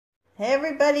Hey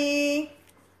everybody,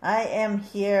 I am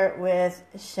here with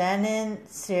Shannon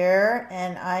Cyr,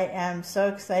 and I am so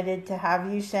excited to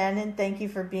have you, Shannon. Thank you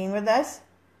for being with us.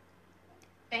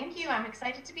 Thank you. I'm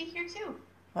excited to be here too.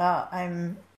 Well,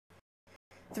 I'm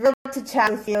thrilled to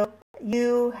chat with you.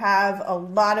 You have a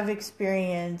lot of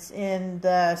experience in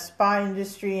the spa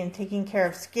industry and taking care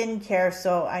of skincare,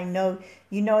 so I know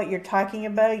you know what you're talking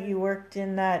about. You worked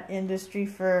in that industry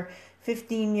for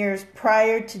 15 years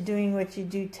prior to doing what you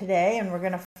do today, and we're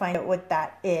going to find out what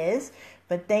that is.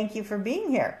 But thank you for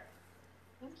being here.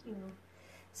 Thank you.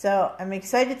 So I'm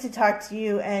excited to talk to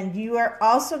you, and you are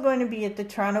also going to be at the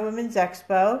Toronto Women's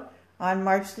Expo on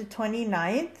March the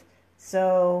 29th,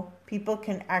 so people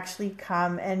can actually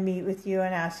come and meet with you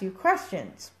and ask you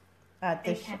questions at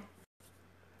the show.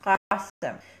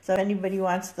 Awesome. So if anybody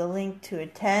wants the link to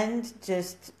attend,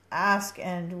 just ask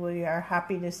and we are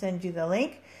happy to send you the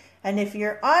link. And if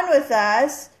you're on with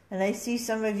us, and I see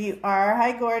some of you are,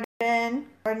 hi Gordon,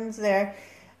 Gordon's there,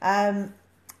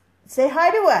 say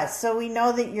hi to us so we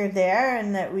know that you're there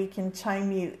and that we can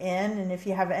chime you in. And if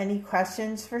you have any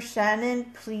questions for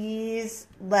Shannon, please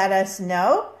let us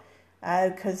know,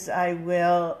 because I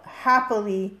will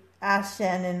happily ask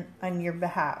Shannon on your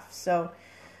behalf. So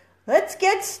let's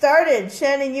get started.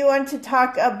 Shannon, you want to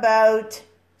talk about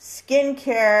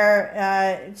skincare,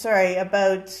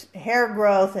 about hair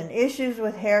growth and issues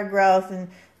with hair growth. And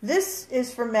this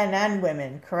is for men and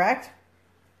women, correct?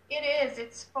 It is.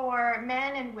 It's for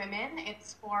men and women.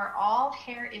 It's for all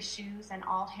hair issues and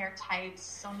all hair types.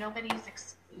 So nobody's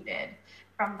excluded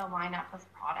from the lineup of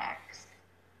products.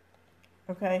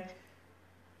 Okay.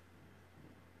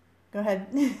 Go ahead.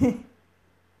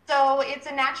 So it's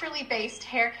a naturally based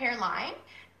hair care line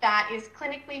that is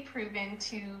clinically proven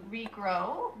to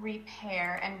regrow,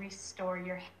 repair, and restore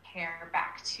your hair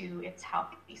back to its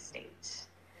healthy state.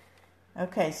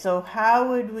 Okay, so how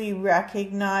would we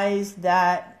recognize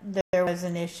that there was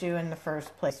an issue in the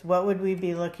first place? What would we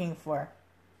be looking for?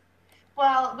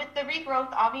 Well, with the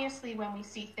regrowth, obviously when we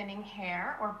see thinning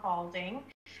hair or balding,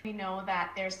 we know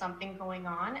that there's something going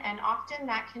on, and often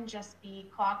that can just be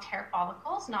clogged hair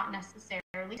follicles, not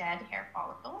necessarily dead hair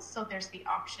follicles. So there's the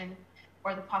option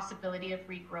or the possibility of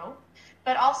regrowth,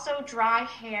 but also dry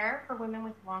hair for women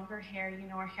with longer hair. You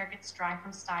know, our hair gets dry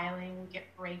from styling, we get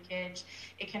breakage.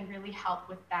 It can really help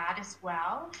with that as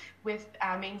well. With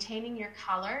maintaining your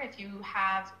color, if you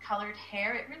have colored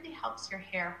hair, it really helps your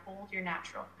hair hold your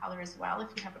natural color as well if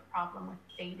you have a problem with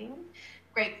fading.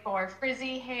 Great for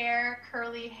frizzy hair,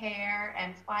 curly hair,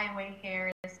 and flyaway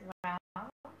hair as well.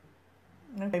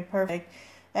 Okay, perfect.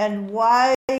 And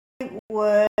why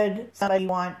would somebody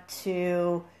want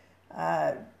to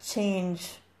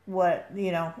change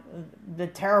the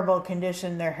terrible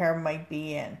condition their hair might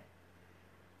be in?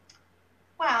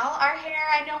 Well, our hair,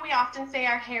 I know we often say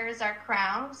our hair is our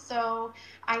crown. So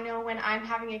I know when I'm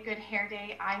having a good hair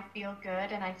day, I feel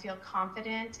good and I feel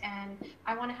confident, and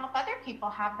I want to help other people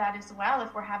have that as well.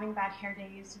 If we're having bad hair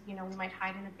days, we might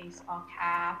hide in a baseball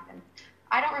cap. And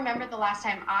I don't remember the last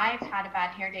time I've had a bad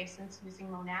hair day since using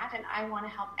Monad, and I want to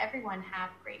help everyone have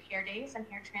great hair days and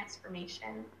hair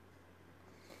transformation.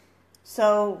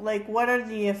 So, what are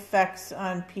the effects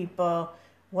on people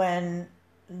when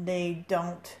they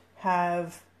don't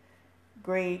have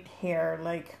great hair?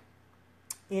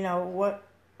 What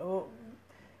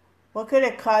could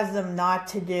it cause them not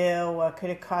to do? What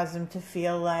could it cause them to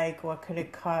feel like? What could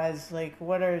it cause,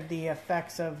 what are the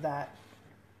effects of that?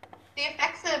 The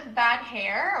effects of bad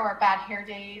hair or bad hair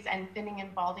days and thinning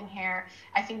and balding hair,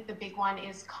 I think the big one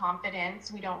is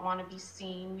confidence. We don't want to be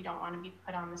seen. We don't want to be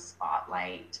put on the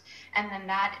spotlight. And then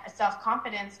that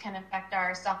self-confidence can affect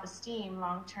our self-esteem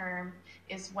long-term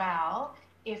as well.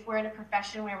 If we're in a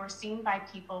profession where we're seen by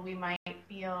people, we might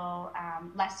feel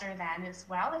lesser than as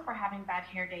well if we're having bad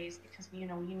hair days, because you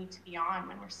need to be on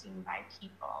when we're seen by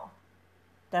people.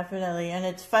 Definitely. And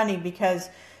it's funny because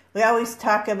we always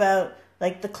talk about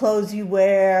the clothes you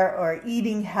wear or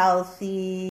eating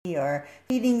healthy or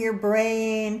feeding your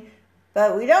brain,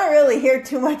 but we don't really hear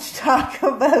too much talk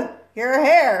about your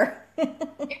hair.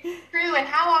 It's true. And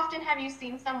how often have you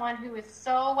seen someone who is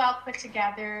so well put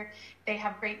together, they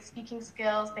have great speaking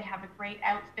skills, they have a great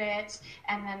outfit,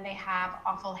 and then they have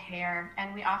awful hair?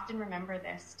 And we often remember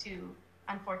this too,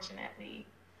 unfortunately.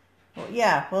 Well,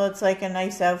 yeah, well, it's like a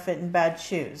nice outfit and bad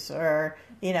shoes, or,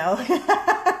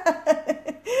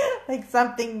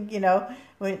 something,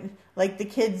 like the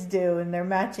kids do, and they're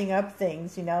matching up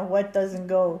things, what doesn't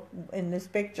go in this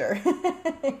picture,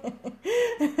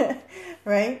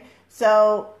 right?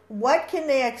 So what can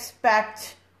they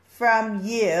expect from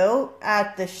you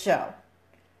at the show?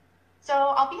 So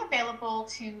I'll be available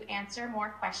to answer more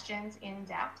questions in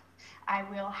depth. I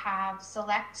will have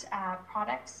select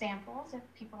product samples if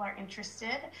people are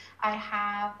interested. I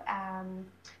have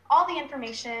all the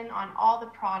information on all the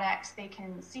products. They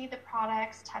can see the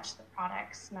products, touch the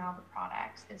products, smell the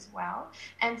products as well,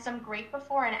 and some great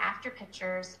before and after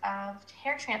pictures of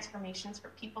hair transformations for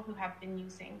people who have been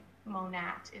using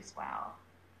Monat as well.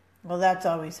 Well, that's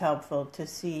always helpful to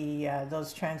see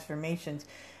those transformations.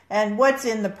 And what's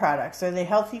in the products? Are they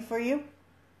healthy for you?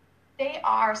 They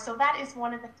are. So that is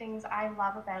one of the things I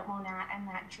love about Monat and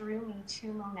that drew me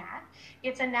to Monat.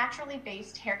 It's a naturally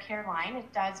based hair care line.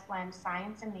 It does blend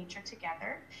science and nature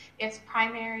together. Its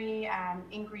primary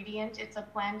ingredient, it's a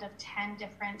blend of 10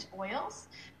 different oils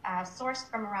sourced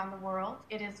from around the world.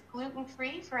 It is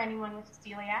gluten-free for anyone with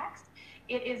celiacs.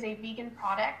 It is a vegan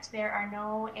product. There are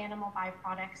no animal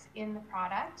byproducts in the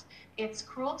product. It's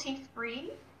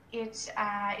cruelty-free. It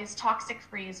is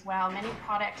toxic-free as well. Many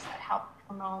products that help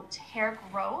promote hair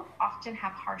growth often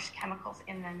have harsh chemicals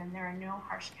in them, and there are no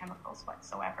harsh chemicals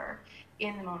whatsoever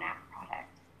in the Monat product.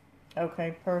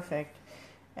 Okay, perfect.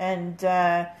 And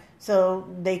so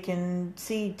they can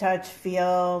see, touch,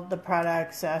 feel the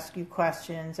products, ask you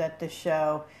questions at the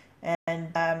show.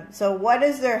 And so what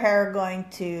is their hair going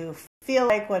to feel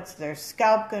like? What's their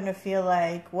scalp going to feel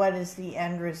like? What is the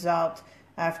end result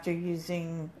after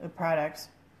using the products?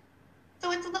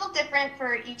 So it's a little different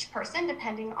for each person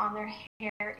depending on their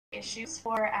hair issues.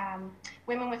 For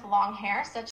women with long hair,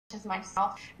 such as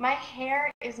myself, my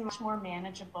hair is much more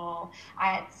manageable.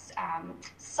 It's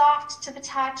soft to the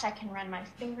touch. I can run my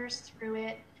fingers through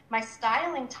it. My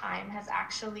styling time has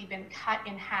actually been cut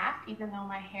in half, even though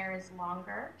my hair is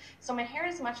longer. So my hair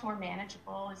is much more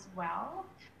manageable as well.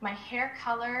 My hair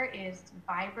color is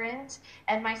vibrant,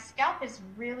 and my scalp is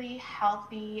really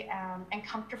healthy and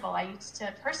comfortable. I used to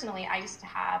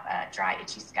have a dry,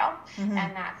 itchy scalp, and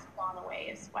that's gone away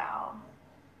as well.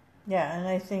 Yeah, and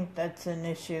I think that's an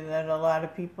issue that a lot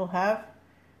of people have.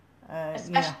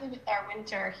 Especially with our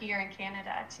winter here in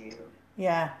Canada, too.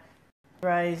 Yeah,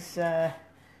 dries...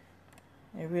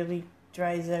 it really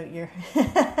dries out your...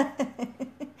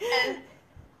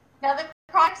 Now the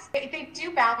products, they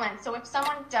do balance. So if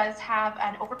someone does have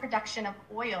an overproduction of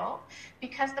oil,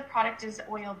 because the product is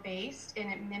oil-based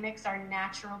and it mimics our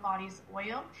natural body's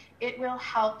oil, it will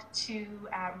help to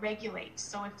regulate.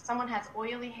 So if someone has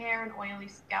oily hair and oily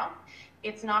scalp,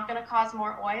 it's not going to cause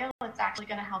more oil. It's actually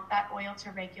going to help that oil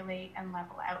to regulate and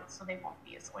level out so they won't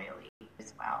be as oily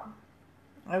as well.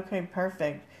 Okay,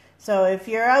 perfect. So if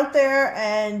you're out there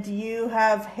and you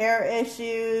have hair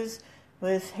issues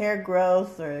with hair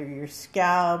growth or your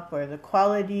scalp or the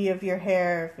quality of your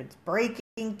hair, if it's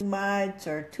breaking too much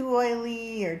or too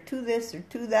oily or too this or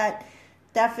too that,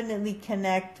 definitely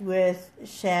connect with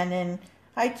Shannon.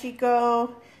 Hi,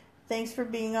 Chico. Thanks for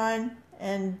being on.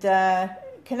 And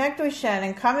connect with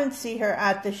Shannon. Come and see her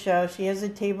at the show. She has a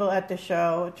table at the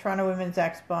show, Toronto Women's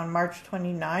Expo on March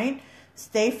 29.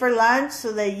 Stay for lunch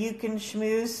so that you can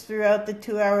schmooze throughout the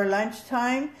 2-hour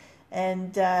lunchtime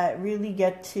and really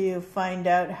get to find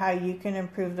out how you can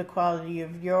improve the quality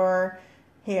of your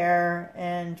hair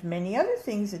and many other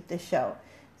things at the show.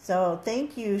 So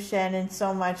thank you, Shannon,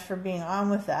 so much for being on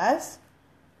with us.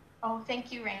 Oh,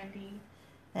 thank you, Randy.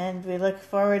 And we look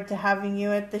forward to having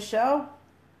you at the show.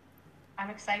 I'm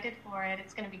excited for it.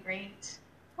 It's going to be great.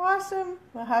 Awesome.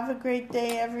 Well, have a great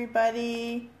day,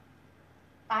 everybody.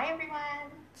 Bye,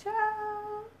 everyone. Ciao.